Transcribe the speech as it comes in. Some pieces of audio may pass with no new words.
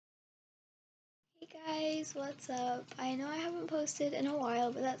Guys, what's up? I know I haven't posted in a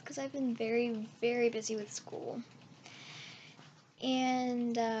while, but that's because I've been very, very busy with school.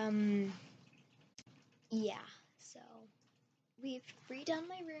 And, yeah, so we've redone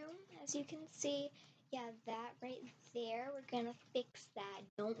my room, as you can see. Yeah, that right there, we're gonna fix that.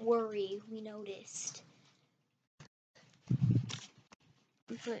 Don't worry, we noticed.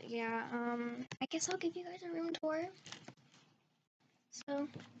 But yeah, I guess I'll give you guys a room tour. So,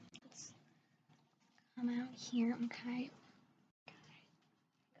 let's come out here, okay?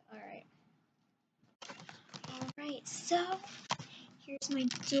 Alright, so here's my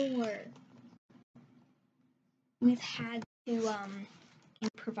door. We've had to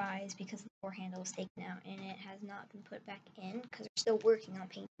improvise because the door handle was taken out and it has not been put back in because we're still working on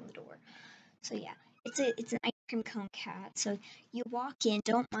painting the door. So yeah, it's an ice cream cone cat. So you walk in,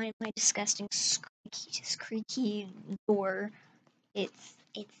 don't mind my disgusting creaky door. It's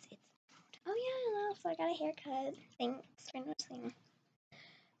oh yeah, so I got a haircut. Thanks for noticing.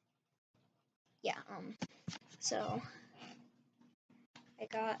 Yeah, so I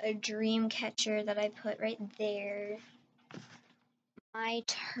got a dream catcher that I put right there. My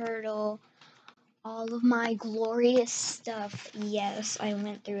turtle, all of my glorious stuff. Yes, I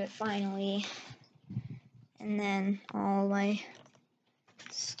went through it finally. And then all my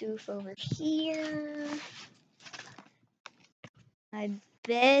stuff over here. My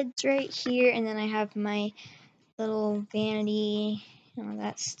bed's right here, and then I have my little vanity and all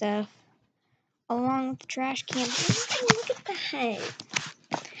that stuff. Along with the trash can. Look at that.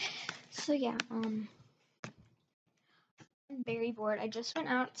 So yeah, I'm very bored. I just went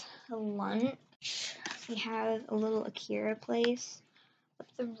out to lunch. We have a little Akira place up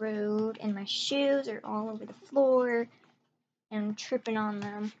the road, and my shoes are all over the floor, and I'm tripping on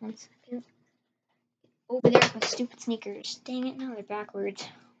them. 1 second. Over there with my stupid sneakers. Dang it, now they're backwards.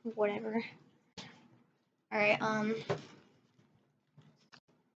 Whatever. Alright,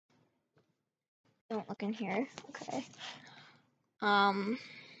 don't look in here. Okay.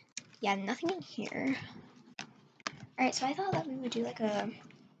 Yeah, nothing in here. Alright, so I thought that we would do like a...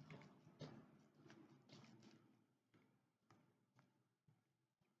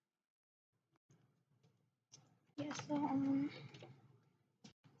 Yeah, so,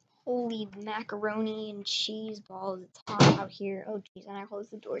 holy macaroni and cheese balls, it's hot out here. Oh, jeez, and I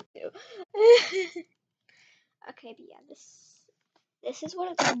closed the door, too. Okay, but yeah, this is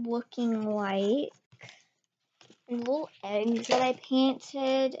what it's looking like. And little eggs that I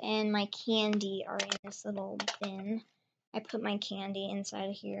painted and my candy are in this little bin. I put my candy inside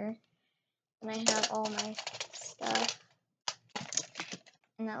of here. And I have all my stuff.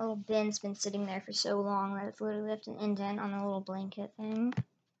 And that little bin's been sitting there for so long that it's literally left an indent on the little blanket thing.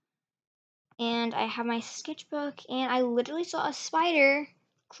 And I have my sketchbook, and I literally saw a spider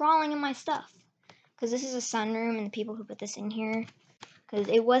crawling in my stuff. Because this is a sunroom, and the people who put this in here, because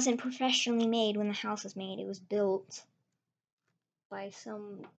it wasn't professionally made when the house was made. It was built by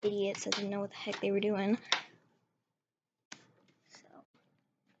some idiots that didn't know what the heck they were doing. So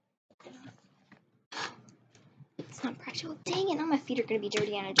it's not practical. Dang it, now my feet are gonna be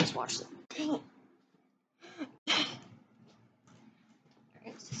dirty and I just washed them. Dang it. Alright,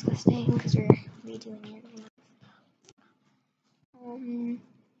 it's disgusting because we're redoing it. Yeah, I'm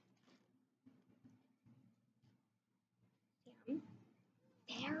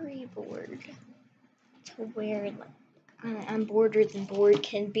very bored to where like I'm boreder than bored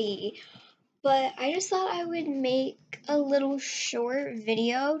can be. But I just thought I would make a little short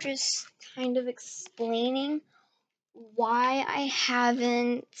video just kind of explaining why I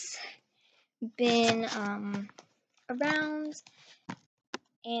haven't been around,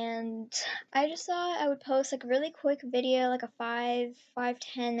 and I just thought I would post like a really quick video, like a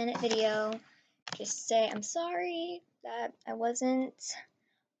 10 minute video, just say I'm sorry that I wasn't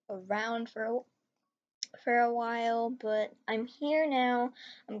around for a while, but I'm here now.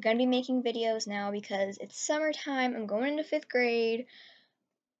 I'm gonna be making videos now because it's summertime. I'm going into 5th grade.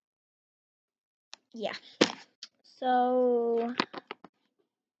 Yeah. So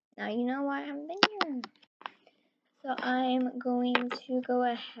now you know why I haven't been here. So I'm going to go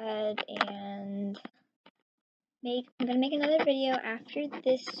ahead and I'm gonna make another video after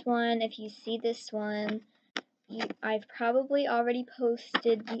this one. If you see this one, I've probably already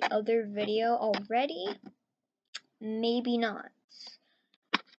posted the other video already. Maybe not.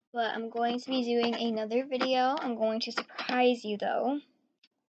 But I'm going to be doing another video. I'm going to surprise you though.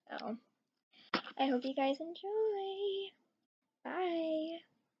 So I hope you guys enjoy. Bye.